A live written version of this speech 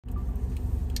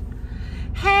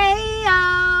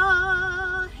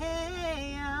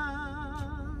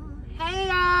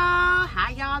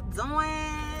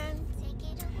doing?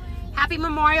 Happy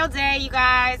Memorial Day, you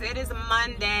guys. It is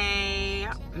Monday,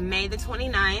 May the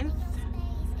 29th.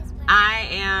 I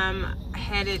am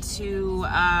headed to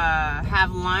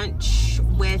have lunch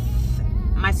with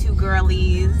my two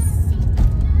girlies,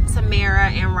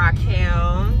 Tamara and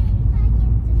Raquel.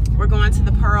 We're going to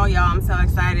the Pearl, y'all. I'm so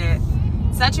excited.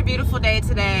 Such a beautiful day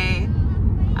today.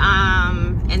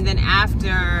 And then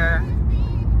after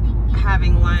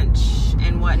having lunch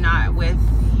and whatnot with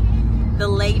the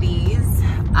ladies,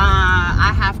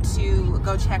 I have to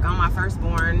go check on my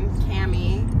firstborn,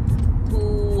 Cammie,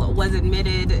 who was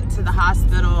admitted to the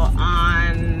hospital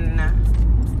on,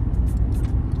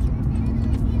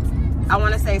 I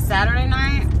want to say Saturday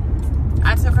night.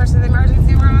 I took her to the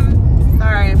emergency room.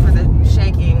 Sorry for the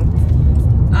shaking.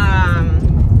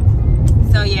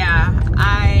 So yeah,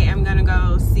 I am gonna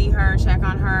go see her, check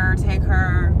on her, take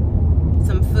her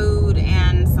some food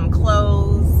and some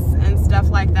clothes and stuff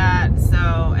like that.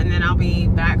 So, and then I'll be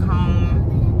back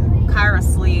home. Kyra's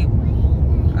asleep.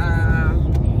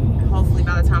 Hopefully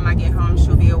by the time I get home,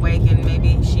 she'll be awake and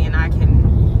maybe she and I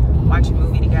can watch a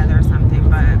movie together or something.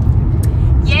 But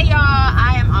yeah, y'all,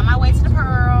 I am on my way to the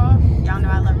Pearl. Y'all know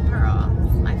I love the Pearl.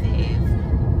 It's my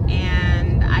fave.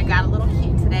 And I got a little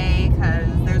cute today because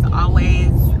there's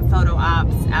always photo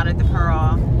ops out at the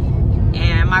Pearl.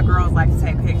 And my girls like to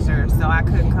take pictures, so I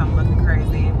couldn't come looking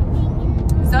crazy.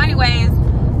 So anyways,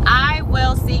 I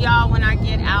will see y'all when I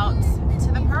get out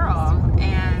to the Pearl.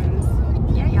 And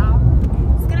yeah, y'all,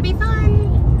 it's gonna be fun.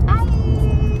 Bye.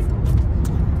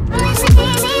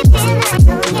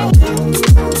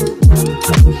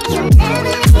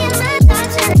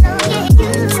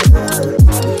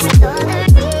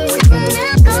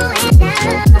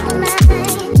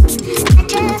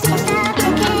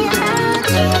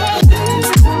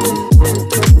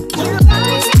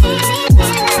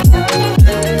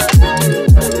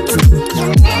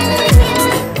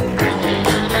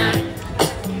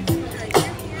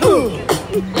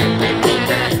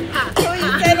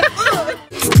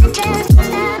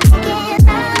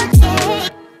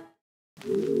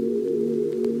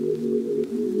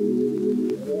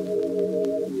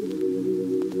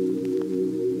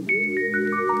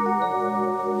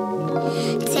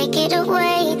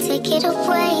 Take it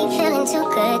away, feeling too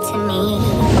good to me.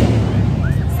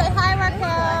 Say hi,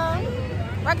 Raquel.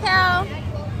 Raquel.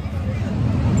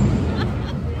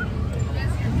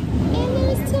 And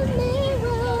there's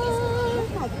Tamara.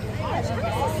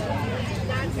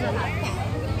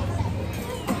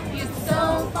 You're so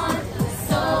fun,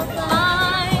 so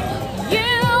fine. You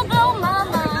blow my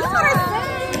mind. That's what I say.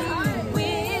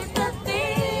 With the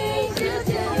things you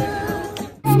do.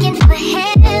 Asking for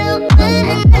help,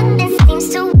 but nothing seems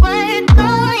to work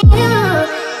on you.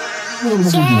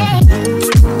 Yeah.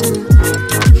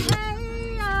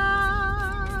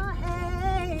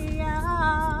 Hey,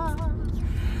 y'all.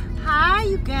 Hi,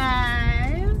 you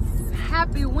guys.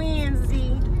 Happy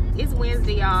Wednesday. It's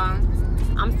Wednesday, y'all.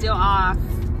 I'm still off.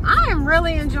 I am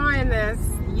really enjoying this,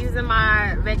 using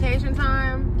my vacation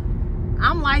time.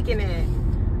 I'm liking it.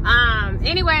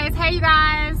 Anyways, hey, you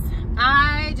guys.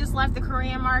 I just left the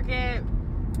Korean market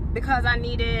because I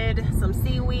needed some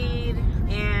seaweed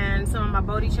and some of my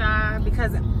bodicha,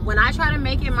 because when I try to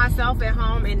make it myself at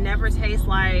home, it never tastes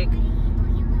like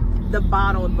the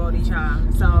bottled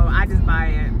bodicha, so I just buy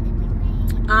it.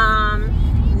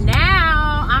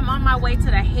 Now I'm on my way to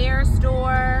the hair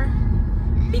store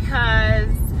because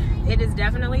it is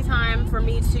definitely time for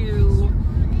me to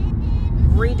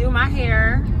redo my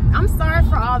hair. I'm sorry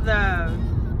for all the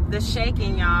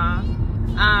shaking, y'all.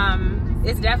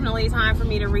 It's definitely time for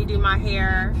me to redo my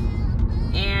hair,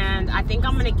 and I think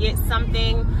I'm gonna get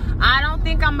something. I don't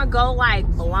think I'm gonna go like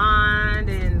blonde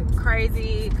and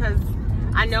crazy because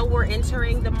I know we're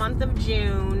entering the month of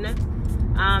June.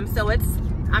 So it's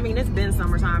been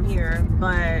summertime here,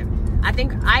 but I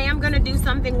think I am gonna do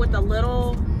something with a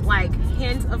little like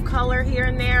hint of color here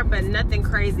and there, but nothing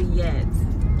crazy yet.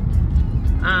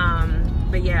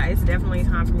 But yeah, it's definitely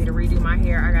time for me to redo my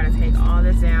hair. I gotta take all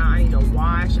this down. I need to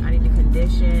wash, I need to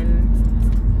condition,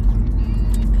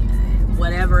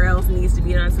 whatever else needs to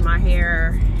be done to my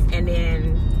hair, and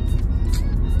then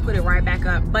put it right back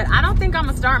up. But I don't think I'm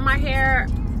gonna start my hair.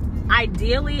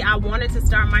 Ideally, I wanted to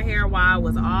start my hair while I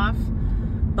was off,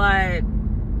 but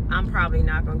I'm probably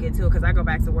not gonna get to it because I go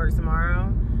back to work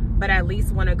tomorrow. But I at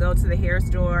least wanna go to the hair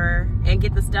store and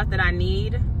get the stuff that I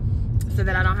need, so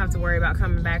that I don't have to worry about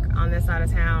coming back on this side of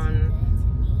town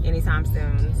anytime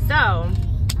soon. So,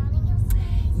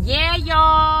 yeah,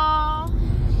 y'all.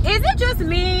 Is it just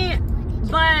me?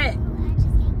 But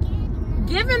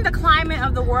given the climate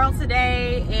of the world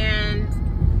today and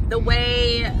the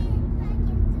way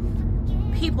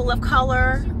people of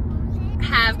color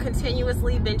have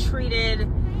continuously been treated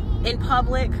in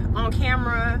public on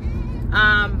camera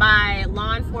by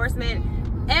law enforcement.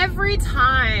 Every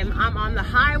time I'm on the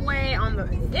highway,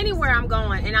 anywhere I'm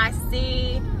going, and I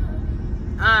see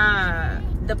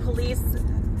the police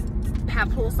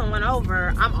have pulled someone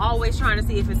over, I'm always trying to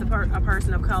see if it's a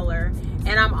person of color,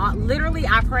 and I'm literally,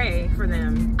 I pray for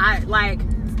them.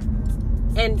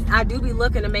 And I do be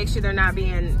looking to make sure they're not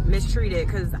being mistreated,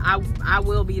 because I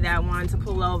will be that one to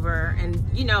pull over, and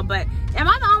you know. But am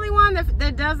I the only one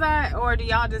that does that, or do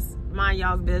y'all just mind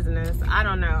y'all's business? I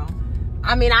don't know.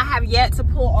 I mean, I have yet to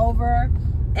pull over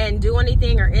and do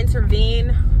anything or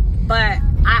intervene, but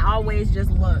I always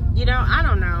just look, you know. I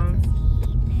don't know,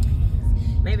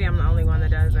 maybe I'm the only one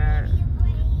that does that.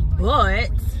 But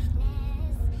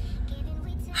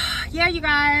yeah, you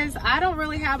guys, I don't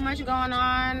really have much going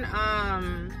on.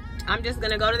 I'm just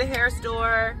gonna go to the hair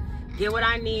store, get what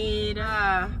I need.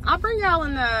 I'll bring y'all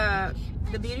in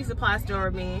the beauty supply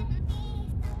store with me,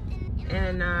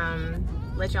 and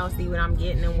let y'all see what I'm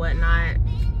getting and whatnot.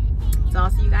 So I'll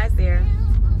see you guys there.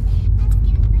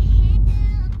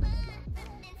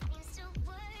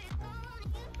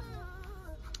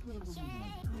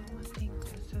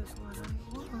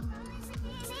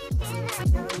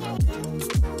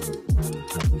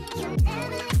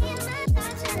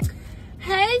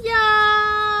 Hey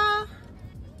y'all,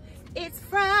 it's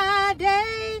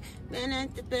Friday.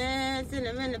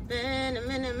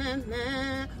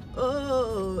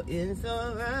 Oh, it's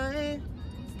alright.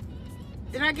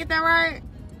 Did I get that right?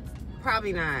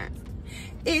 Probably not.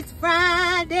 It's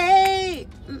Friday.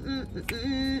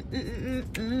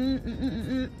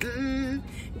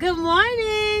 Good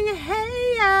morning.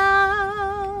 Hey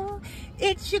y'all,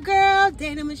 it's your girl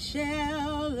Dana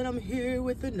Michelle, and I'm here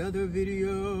with another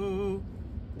video.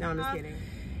 No, I'm just kidding.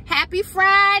 Happy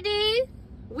Friday.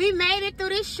 We made it through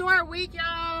this short week,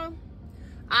 y'all.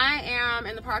 I am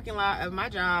in the parking lot of my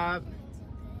job,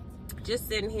 just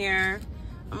sitting here.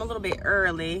 I'm a little bit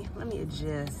early. Let me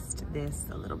adjust this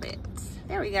a little bit.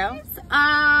 There we go.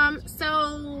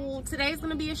 So today's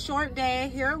gonna be a short day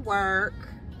here at work.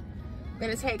 I'm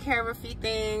gonna take care of a few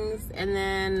things, and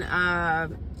then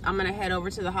I'm gonna head over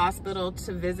to the hospital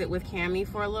to visit with Cammie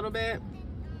for a little bit.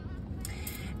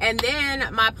 And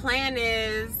then my plan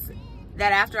is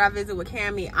that after I visit with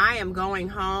Cammie, I am going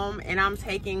home and I'm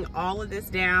taking all of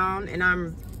this down, and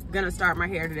I'm gonna start my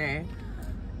hair today.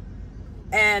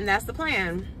 And that's the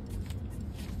plan.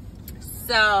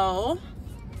 So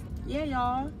yeah,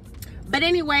 y'all. But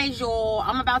anyways, y'all,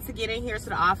 I'm about to get in here to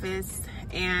the office,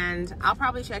 and I'll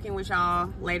probably check in with y'all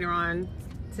later on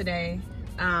today.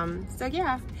 So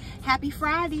yeah, happy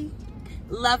Friday.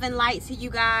 Love and light to you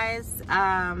guys.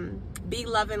 Be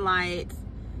love and light.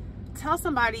 Tell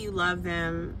somebody you love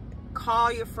them.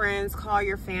 Call your friends, call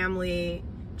your family,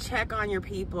 check on your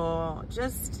people.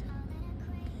 Just,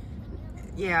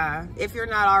 yeah, if you're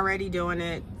not already doing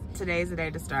it, today's the day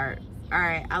to start. All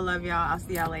right, I love y'all. I'll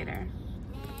see y'all later.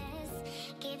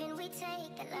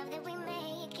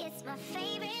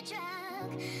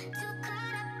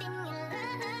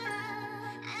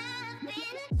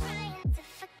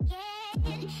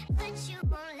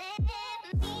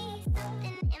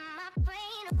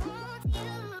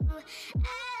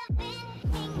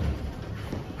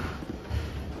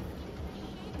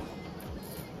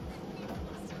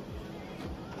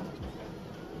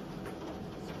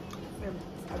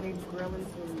 Are they grilling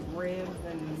some ribs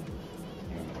and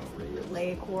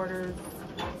leg quarters?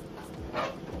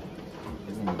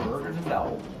 Burgers and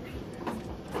dogs.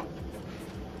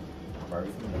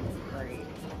 Burgers and dogs. Great.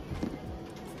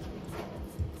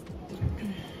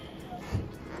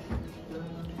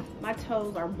 My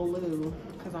toes are blue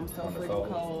because I'm so freaking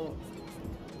cold.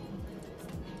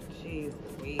 Jeez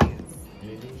Louise.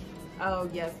 Oh,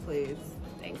 yes, please.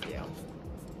 Thank you.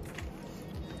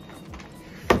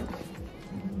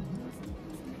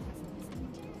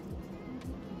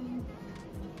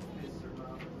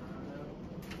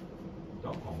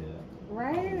 Don't call me that.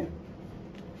 Right?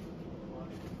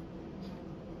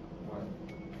 What?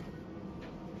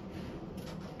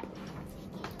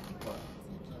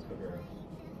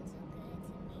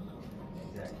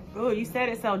 Exactly. Oh, you said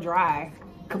it so dry.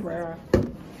 Cabrera.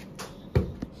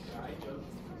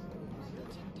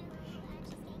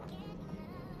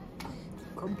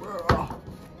 Cabrera.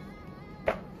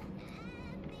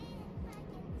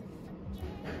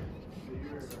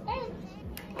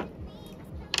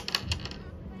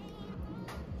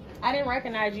 I didn't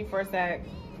recognize you for a sec.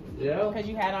 Yeah? Because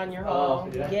you had on your whole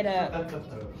get up.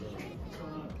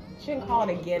 Shouldn't call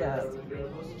it a get up. Okay,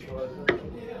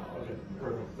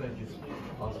 perfect. Thank you.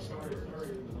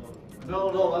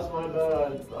 No, that's my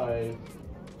bad.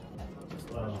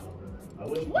 I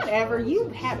wish. Whatever, you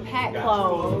have packed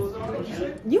clothes.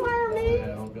 You heard me? Yeah, I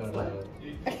don't got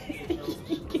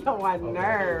You get on my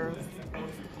nerves.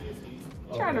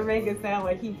 Trying to make it sound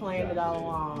like he planned it all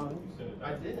along.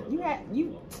 I did.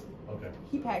 Okay.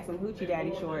 He packed some hoochie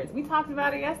daddy shorts. We talked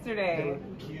about it yesterday.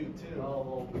 Cute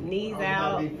too. Knees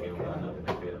out.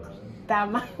 That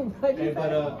might. Hey,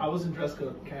 but I wasn't dressed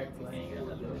code character.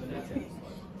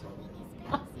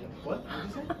 What?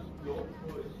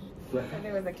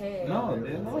 There was a keg.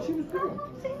 No, she was good.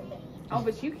 Oh,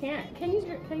 but you can't. Can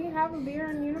you have a beer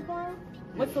in uniform?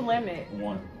 What's the limit?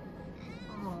 One.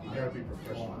 Oh. I gotta be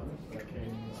professional.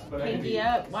 Pinky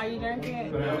up while you drink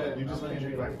it? But you just can't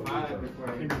drink like 5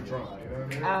 before you be drunk. You know what I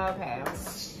mean? Oh,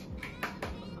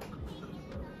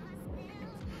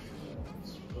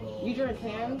 okay. You drink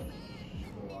cans?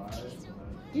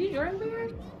 Do you drink beer?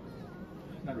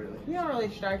 Not really. You don't really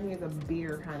strike me as a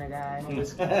beer kind of guy.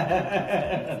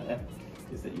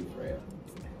 Is that you, Freya?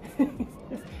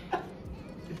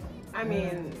 I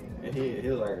mean, He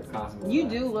was like a Cosmo. you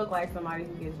do look like somebody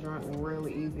who gets drunk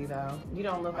really easy, though. You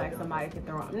don't look like somebody who could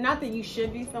throw him. Not that you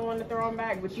should be someone to throw him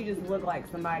back, but you just look like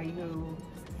somebody who,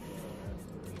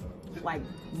 like,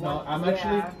 No, I'm yeah.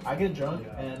 actually, I get drunk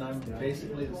and I'm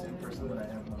basically the same person that I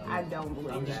am when I don't I'm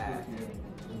believe just that. with you.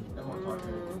 I want to talk to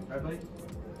you. Right, buddy?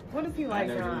 What if you I like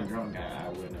never been a drunk? drunk guy. I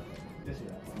wouldn't have. Yes, you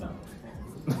have.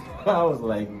 No. I was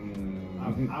like,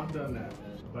 I've done that,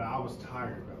 but I was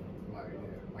tired though. Like, yeah.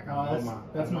 Like Oh, I know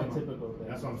that's I my know my- typical thing.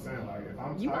 That's what I'm saying. Like if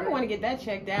I'm You tired, might want to get that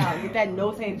checked out. Get that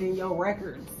notated in your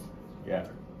records. yeah.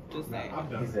 Just Nah, saying. I've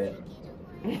done He that.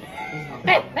 said,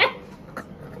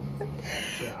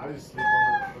 Yeah, I just sleep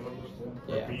on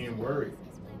the Yeah. being worried.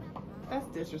 That's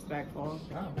disrespectful.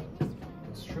 Yeah.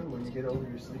 It's true. When you get older,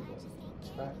 you sleep less. It's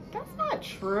fact. That's not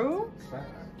true. It's fact.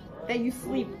 That you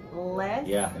sleep less.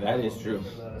 yeah, that is true.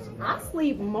 I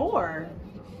sleep more.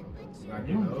 Not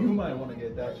You, getting old. you might want to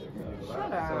get that checked out.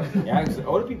 Shut up. Yeah, actually,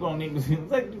 older people don't need. It's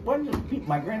like one of the people,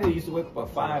 my granddad used to wake up at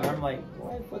 5. I'm like,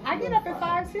 why the fuck I you get up up at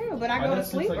 5 too, but I go to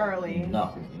That's sleep like- early.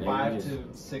 No, 5 to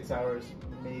 6 hours,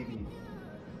 maybe.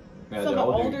 Yeah, So the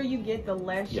older you get, the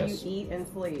less Yes. you eat and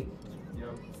sleep. Yep.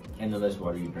 and the less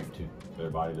water you drink too, so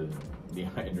your body doesn't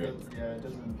dehydrate. Yeah, it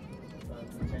doesn't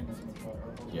contain as much water.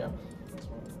 Yeah. That's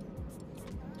why.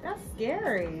 That's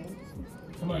scary.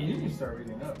 Come on, you need to start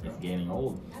reading up. It's Bro. getting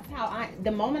old. That's how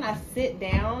the moment I sit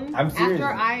down, I'm serious.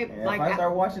 after I, Yeah, like, if I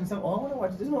start watching some, oh, I want to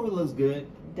watch this movie. Looks good.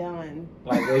 done.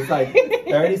 Like it's like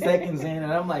 30 seconds in,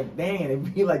 and I'm like, dang,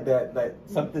 it'd be like that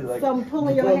something like Some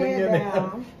pulling your head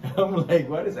down. I'm like,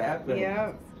 what is happening?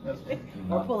 Yeah. That's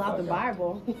Or pull out the Motherfucker.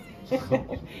 Bible.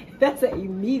 That's an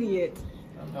immediate.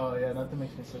 Oh yeah, nothing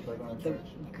makes me sleep like when I'm The, church.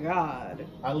 God,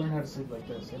 I learned how to sleep like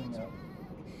this, sitting up.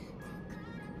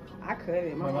 I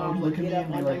couldn't. My My mom mom would would look at get me up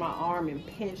and be under like- my arm and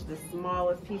pinch the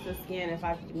smallest piece of skin if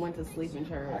I went to sleep in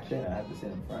church. I couldn't. I had to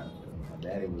sit in front. My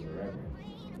daddy was a reverend.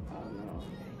 Oh no.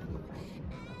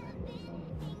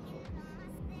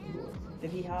 He was.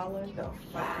 Did he holler? The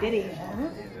fuck? Did he?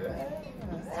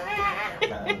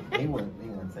 Nah, he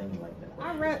wasn't saying like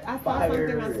that. I saw Fire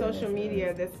something on and social everything.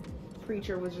 media. This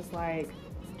preacher was just like,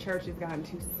 church has gotten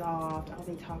too soft. All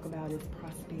they talk about is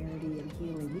prosperity and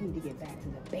healing. We need to get back to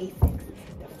the basics,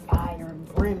 the fire and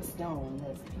brimstone.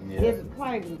 The, Yeah. It's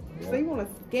like, so Yeah. you want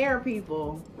to scare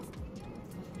people?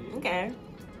 Okay,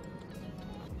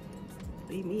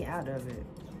 leave me out of it.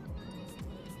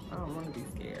 I don't want to be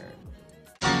scared.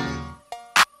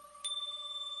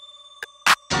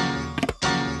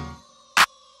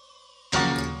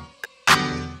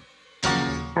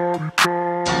 Body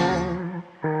talk,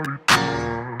 body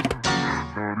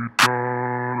talk, body talk.